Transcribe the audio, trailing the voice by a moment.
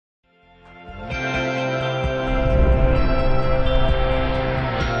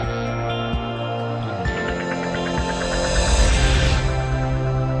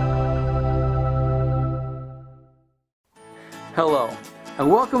Hello, and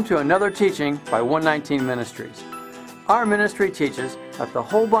welcome to another teaching by 119 Ministries. Our ministry teaches that the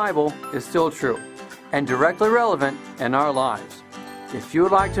whole Bible is still true and directly relevant in our lives. If you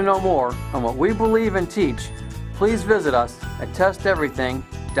would like to know more on what we believe and teach, please visit us at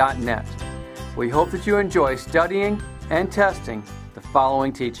testeverything.net. We hope that you enjoy studying and testing the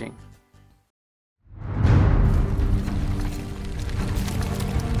following teaching.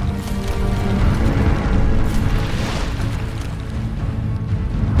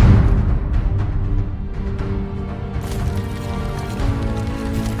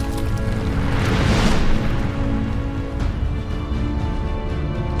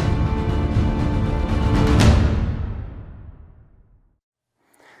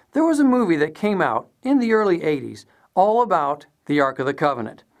 There was a movie that came out in the early 80s all about the Ark of the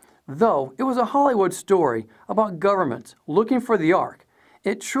Covenant. Though it was a Hollywood story about governments looking for the Ark,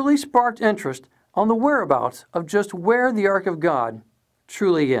 it truly sparked interest on the whereabouts of just where the Ark of God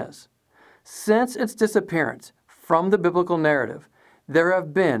truly is. Since its disappearance from the biblical narrative, there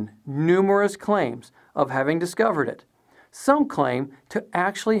have been numerous claims of having discovered it. Some claim to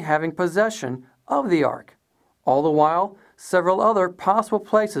actually having possession of the Ark. All the while, several other possible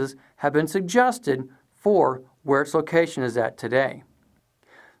places have been suggested for where its location is at today.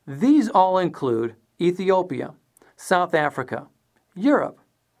 These all include Ethiopia, South Africa, Europe,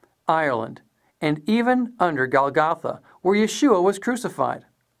 Ireland, and even under Golgotha, where Yeshua was crucified.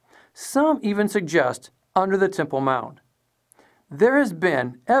 Some even suggest under the Temple Mount. There has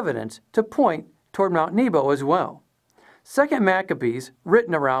been evidence to point toward Mount Nebo as well. 2 Maccabees,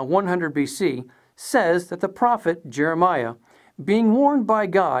 written around 100 BC, says that the prophet Jeremiah, being warned by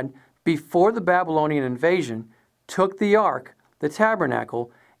God before the Babylonian invasion, took the ark, the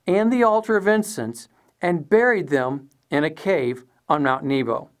tabernacle, and the altar of incense and buried them in a cave on Mount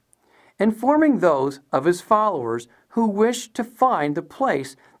Nebo, informing those of his followers who wished to find the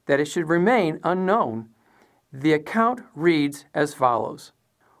place that it should remain unknown. The account reads as follows.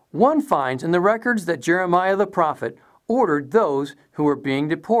 One finds in the records that Jeremiah the prophet ordered those who were being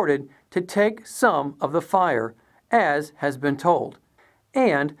deported to take some of the fire, as has been told,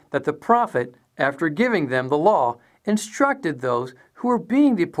 and that the prophet, after giving them the law, instructed those who were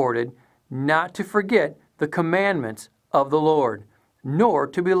being deported not to forget the commandments of the Lord, nor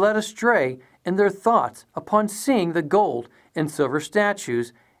to be led astray in their thoughts upon seeing the gold and silver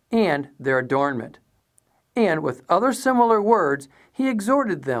statues and their adornment. And with other similar words, he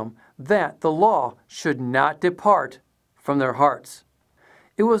exhorted them that the law should not depart from their hearts.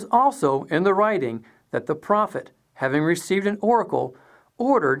 It was also in the writing that the prophet, having received an oracle,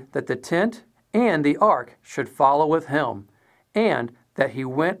 ordered that the tent and the ark should follow with him, and that he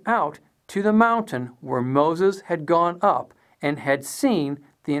went out to the mountain where Moses had gone up and had seen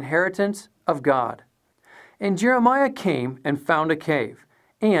the inheritance of God. And Jeremiah came and found a cave,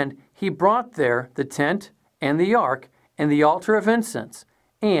 and he brought there the tent and the ark and the altar of incense,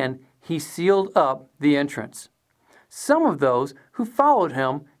 and he sealed up the entrance. Some of those who followed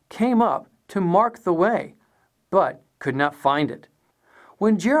him came up to mark the way, but could not find it.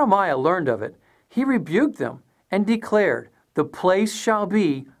 When Jeremiah learned of it, he rebuked them and declared, "The place shall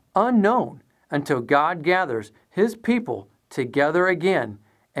be unknown until God gathers his people together again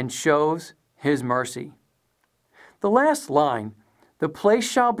and shows his mercy." The last line, "The place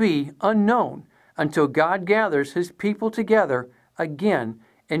shall be unknown until God gathers his people together again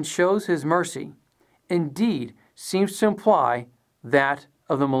and shows his mercy," indeed seems to imply that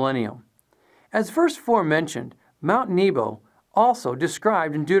of the millennium. As verse 4 mentioned, Mount Nebo, also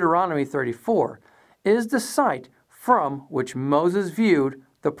described in Deuteronomy 34, is the site from which Moses viewed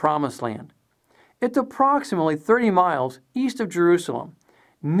the Promised Land. It's approximately 30 miles east of Jerusalem,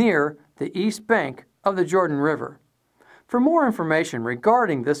 near the east bank of the Jordan River. For more information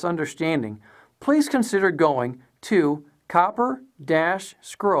regarding this understanding, please consider going to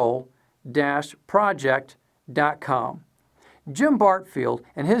copper-scroll-project.com. Jim Bartfield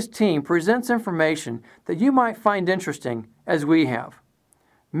and his team presents information that you might find interesting as we have.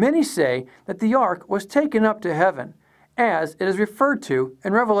 Many say that the ark was taken up to heaven, as it is referred to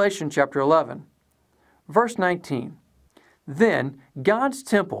in Revelation chapter 11. Verse 19, "Then God's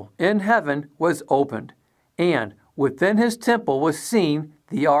temple in heaven was opened, and within his temple was seen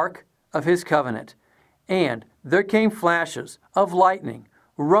the ark of his covenant. And there came flashes of lightning,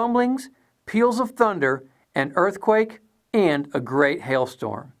 rumblings, peals of thunder, an earthquake, and a great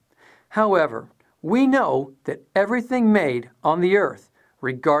hailstorm. However, we know that everything made on the earth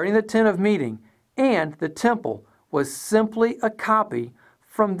regarding the tent of meeting and the temple was simply a copy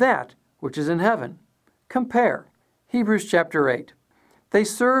from that which is in heaven. Compare Hebrews chapter 8. They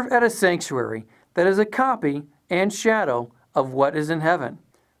serve at a sanctuary that is a copy and shadow of what is in heaven.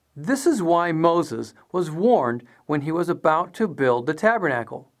 This is why Moses was warned when he was about to build the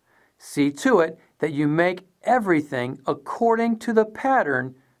tabernacle. See to it that you make everything according to the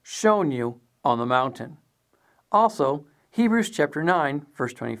pattern shown you on the mountain. Also, Hebrews chapter 9,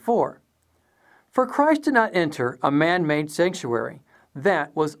 verse 24. For Christ did not enter a man-made sanctuary.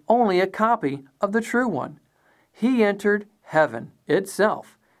 That was only a copy of the true one. He entered heaven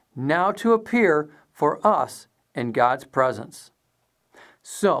itself, now to appear for us in God's presence.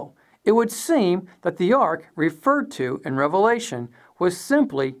 So, it would seem that the ark referred to in Revelation was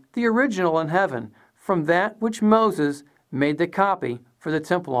simply the original in heaven from that which Moses made the copy for the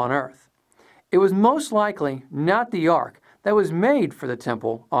temple on earth. It was most likely not the ark that was made for the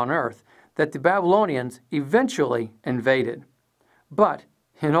temple on earth that the Babylonians eventually invaded. But,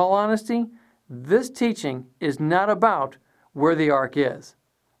 in all honesty, this teaching is not about where the ark is,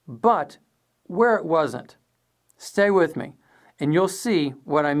 but where it wasn't. Stay with me, and you'll see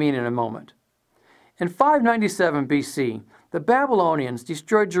what I mean in a moment. In 597 BC, the Babylonians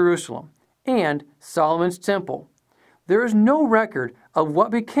destroyed Jerusalem and Solomon's temple. There is no record of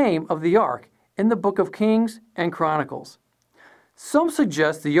what became of the ark in the book of Kings and Chronicles. Some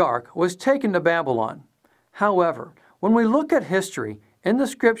suggest the ark was taken to Babylon. However, when we look at history in the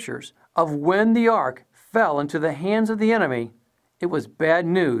scriptures of when the ark fell into the hands of the enemy, it was bad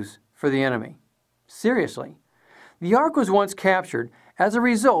news for the enemy. Seriously. The ark was once captured as a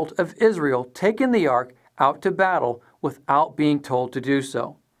result of Israel taking the ark out to battle without being told to do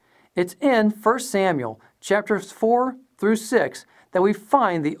so. It's in 1 Samuel chapters 4 through 6 that we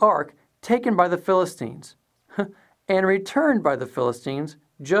find the ark taken by the Philistines and returned by the Philistines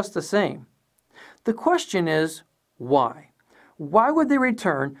just the same. The question is, why? Why would they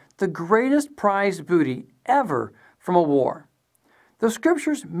return the greatest prized booty ever from a war? The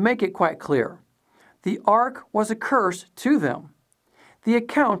scriptures make it quite clear. The ark was a curse to them. The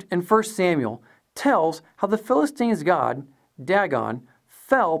account in 1 Samuel tells how the Philistines' god, Dagon,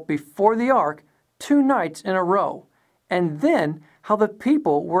 fell before the ark 2 nights in a row, and then how the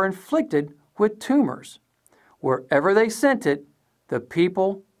people were inflicted with tumors. Wherever they sent it, the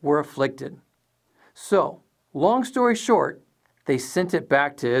people were afflicted. So, long story short, they sent it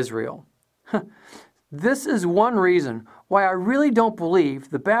back to Israel. This is one reason why I really don't believe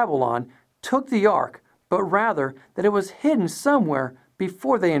the Babylon took the ark, but rather that it was hidden somewhere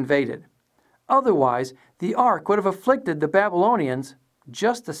before they invaded. Otherwise, the ark would have afflicted the Babylonians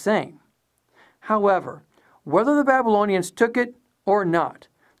just the same. However, whether the Babylonians took it or not,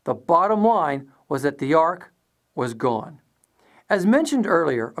 the bottom line was that the ark was gone. As mentioned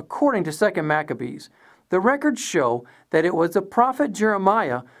earlier, according to 2 Maccabees, the records show that it was the prophet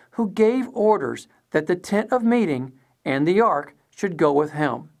Jeremiah who gave orders that the tent of meeting and the ark should go with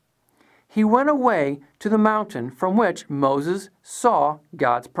him. He went away to the mountain from which Moses saw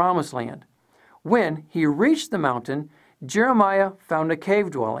God's promised land. When he reached the mountain, Jeremiah found a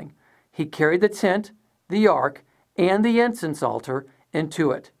cave dwelling. He carried the tent, the ark, and the incense altar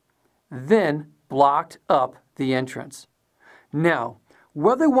into it, then blocked up the entrance. Now,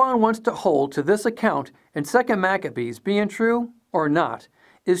 whether one wants to hold to this account in 2 Maccabees being true or not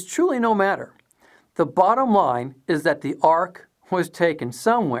is truly no matter. The bottom line is that the ark was taken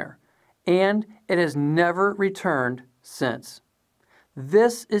somewhere, and it has never returned since.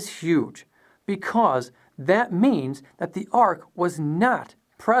 This is huge because that means that the ark was not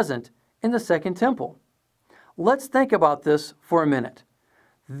present in the Second Temple. Let's think about this for a minute.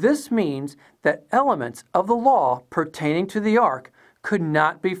 This means that elements of the law pertaining to the ark could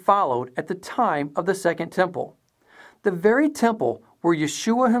not be followed at the time of the Second Temple, the very temple where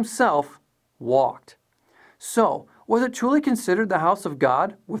Yeshua himself walked. So, was it truly considered the house of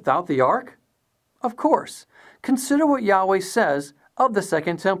God without the ark? Of course. Consider what Yahweh says of the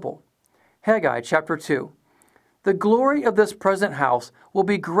Second Temple. Haggai chapter 2. The glory of this present house will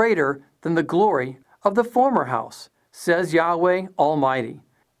be greater than the glory of the former house, says Yahweh Almighty.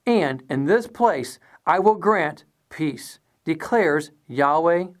 And in this place I will grant peace, declares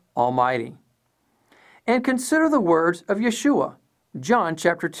Yahweh Almighty. And consider the words of Yeshua, John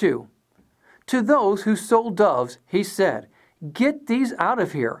chapter 2. To those who sold doves, he said, "Get these out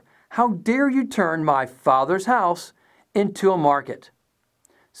of here. How dare you turn my Father's house into a market?"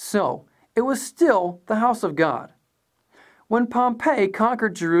 So, it was still the house of God. When Pompey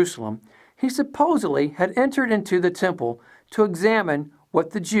conquered Jerusalem, he supposedly had entered into the temple to examine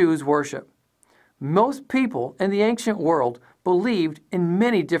what the Jews worship. Most people in the ancient world believed in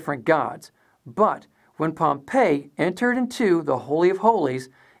many different gods, but when Pompey entered into the Holy of Holies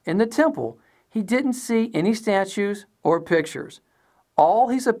in the temple, he didn't see any statues or pictures. All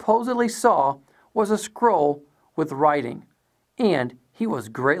he supposedly saw was a scroll with writing, and he was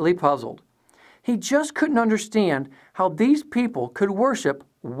greatly puzzled. He just couldn't understand how these people could worship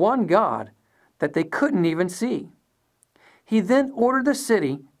one God that they couldn't even see. He then ordered the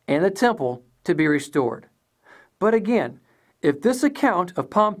city and the temple to be restored. But again, if this account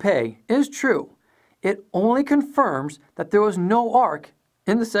of Pompeii is true, it only confirms that there was no ark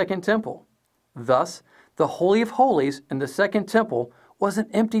in the Second Temple. Thus, the Holy of Holies in the Second Temple was an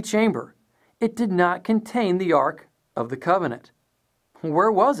empty chamber. It did not contain the Ark of the Covenant.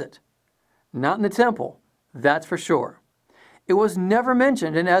 Where was it? Not in the temple, that's for sure. It was never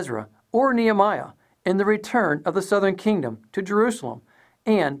mentioned in Ezra or Nehemiah in the return of the southern kingdom to Jerusalem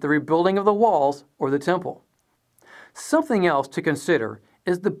and the rebuilding of the walls or the temple. Something else to consider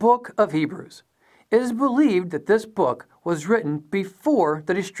is the book of Hebrews. It is believed that this book was written before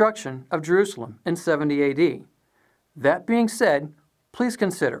the destruction of Jerusalem in 70 AD. That being said, please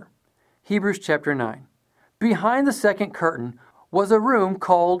consider Hebrews chapter 9. Behind the second curtain was a room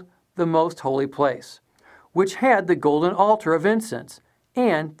called the Most Holy Place, which had the golden altar of incense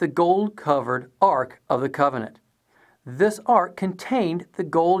and the gold-covered Ark of the Covenant. This ark contained the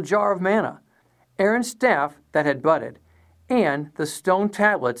gold jar of manna, Aaron's staff that had budded, and the stone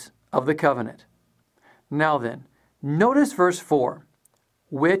tablets of the covenant. Now then, notice verse 4,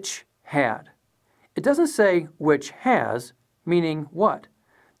 which had. It doesn't say which has, meaning what?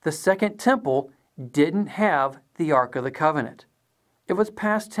 The Second Temple didn't have the Ark of the Covenant. It was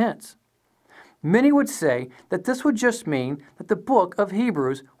past tense. Many would say that this would just mean that the book of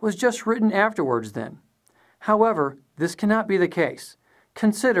Hebrews was just written afterwards then. However, this cannot be the case.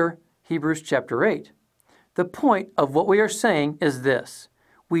 Consider Hebrews chapter 8. The point of what we are saying is this.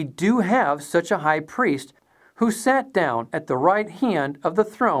 We do have such a high priest who sat down at the right hand of the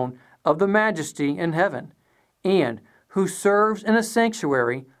throne of the majesty in heaven, and who serves in a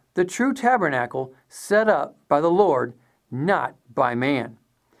sanctuary, the true tabernacle set up by the Lord, not by man.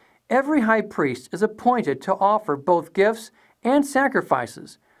 Every high priest is appointed to offer both gifts and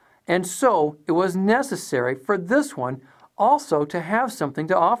sacrifices, and so it was necessary for this one also to have something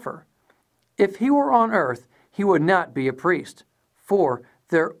to offer. If he were on earth, he would not be a priest, for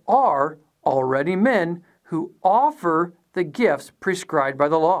there are already men who offer the gifts prescribed by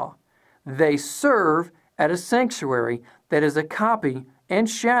the law. They serve at a sanctuary that is a copy and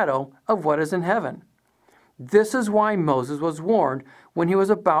shadow of what is in heaven. This is why Moses was warned when he was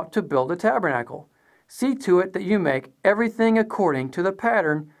about to build a tabernacle. See to it that you make everything according to the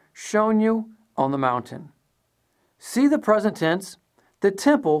pattern shown you on the mountain. See the present tense? The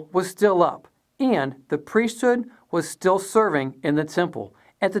temple was still up, and the priesthood was still serving in the temple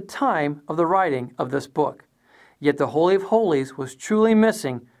at the time of the writing of this book. Yet the Holy of Holies was truly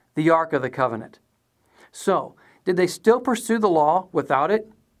missing the Ark of the Covenant. So, did they still pursue the law without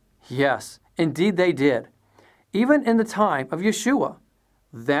it? Yes, indeed they did. Even in the time of Yeshua.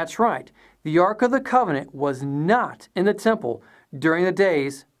 That's right, the Ark of the Covenant was not in the temple during the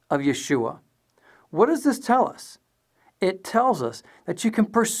days of Yeshua. What does this tell us? It tells us that you can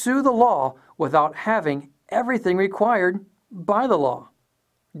pursue the law without having everything required by the law.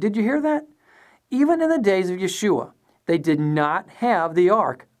 Did you hear that? Even in the days of Yeshua, they did not have the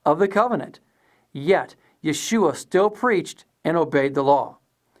Ark of the Covenant. Yet, Yeshua still preached and obeyed the law.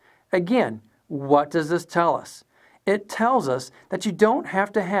 Again, what does this tell us? It tells us that you don't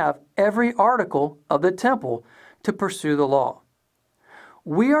have to have every article of the temple to pursue the law.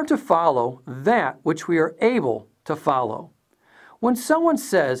 We are to follow that which we are able to follow. When someone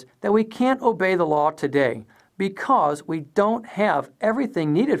says that we can't obey the law today because we don't have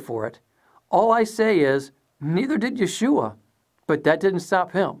everything needed for it, all I say is, neither did Yeshua, but that didn't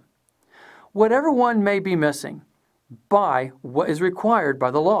stop him. Whatever one may be missing by what is required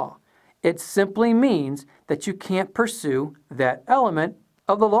by the law, it simply means that you can't pursue that element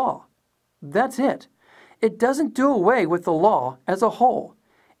of the law. That's it. It doesn't do away with the law as a whole.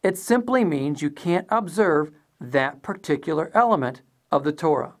 It simply means you can't observe that particular element of the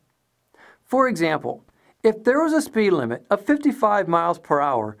Torah. For example, if there was a speed limit of 55 miles per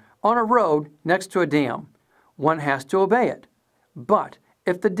hour on a road next to a dam, one has to obey it. But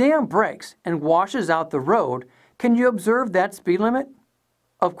if the dam breaks and washes out the road, can you observe that speed limit?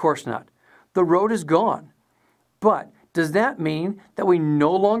 Of course not. The road is gone. But does that mean that we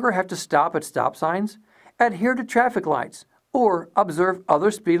no longer have to stop at stop signs, adhere to traffic lights, or observe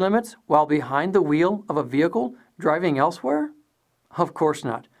other speed limits while behind the wheel of a vehicle driving elsewhere? Of course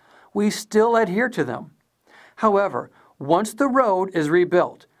not. We still adhere to them. However, once the road is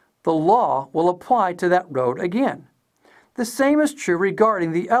rebuilt, the law will apply to that road again. The same is true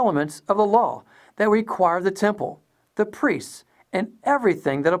regarding the elements of the law that require the temple, the priests, and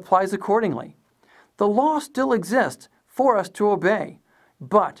everything that applies accordingly. The law still exists for us to obey,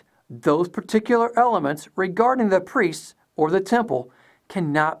 but those particular elements regarding the priests or the temple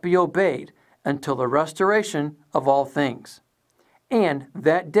cannot be obeyed until the restoration of all things. And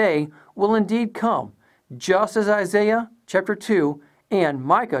that day will indeed come, just as Isaiah chapter 2 and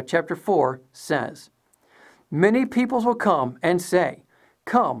Micah chapter 4 says. Many peoples will come and say,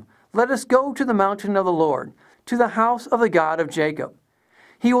 "Come, let us go to the mountain of the Lord, to the house of the God of Jacob.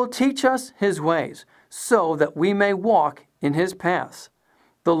 He will teach us his ways, so that we may walk in his paths.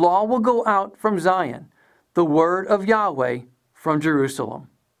 The law will go out from Zion, the word of Yahweh from Jerusalem."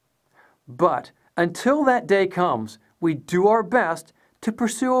 But until that day comes, we do our best to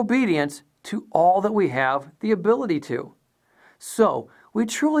pursue obedience to all that we have the ability to. So we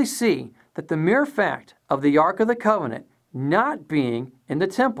truly see that the mere fact of the Ark of the Covenant not being in the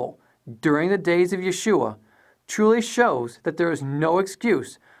temple during the days of Yeshua truly shows that there is no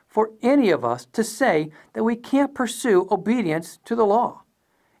excuse for any of us to say that we can't pursue obedience to the law.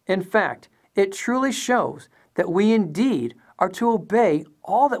 In fact, it truly shows that we indeed are to obey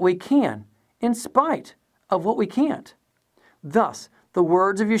all that we can in spite of what we can't. Thus, the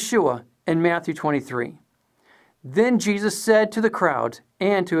words of Yeshua in Matthew 23. Then Jesus said to the crowds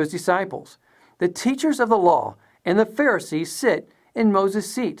and to his disciples, "The teachers of the law and the Pharisees sit in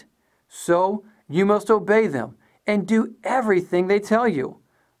Moses' seat. So you must obey them and do everything they tell you.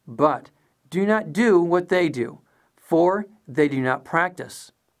 But do not do what they do, for they do not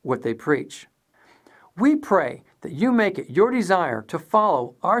practice what they preach." We pray that you make it your desire to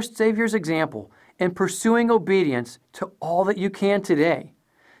follow our Savior's example in pursuing obedience to all that you can today,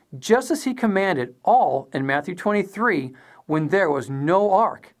 just as he commanded all in Matthew 23 when there was no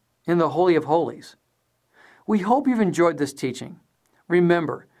ark in the Holy of Holies. We hope you've enjoyed this teaching.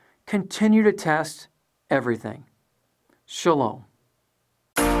 Remember, continue to test everything. Shalom.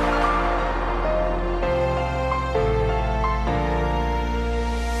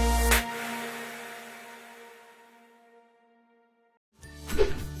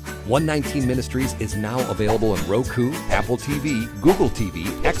 $119 Ministries is now available on Roku, Apple TV, Google TV,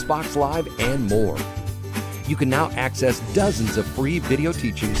 Xbox Live, and more. You can now access dozens of free video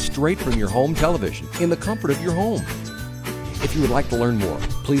teachings straight from your home television in the comfort of your home. If you would like to learn more,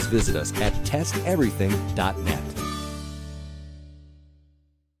 please visit us at testeverything.net.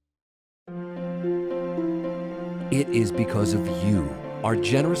 It is because of you, our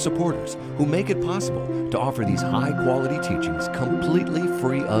generous supporters, who make it possible to offer these high-quality teachings completely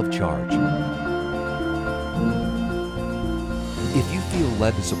free of charge. If you feel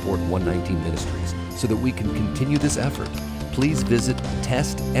led to support 119 Ministries so that we can continue this effort, please visit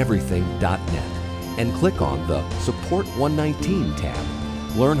testeverything.net and click on the Support 119 tab.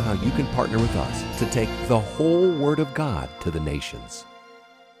 Learn how you can partner with us to take the whole Word of God to the nations.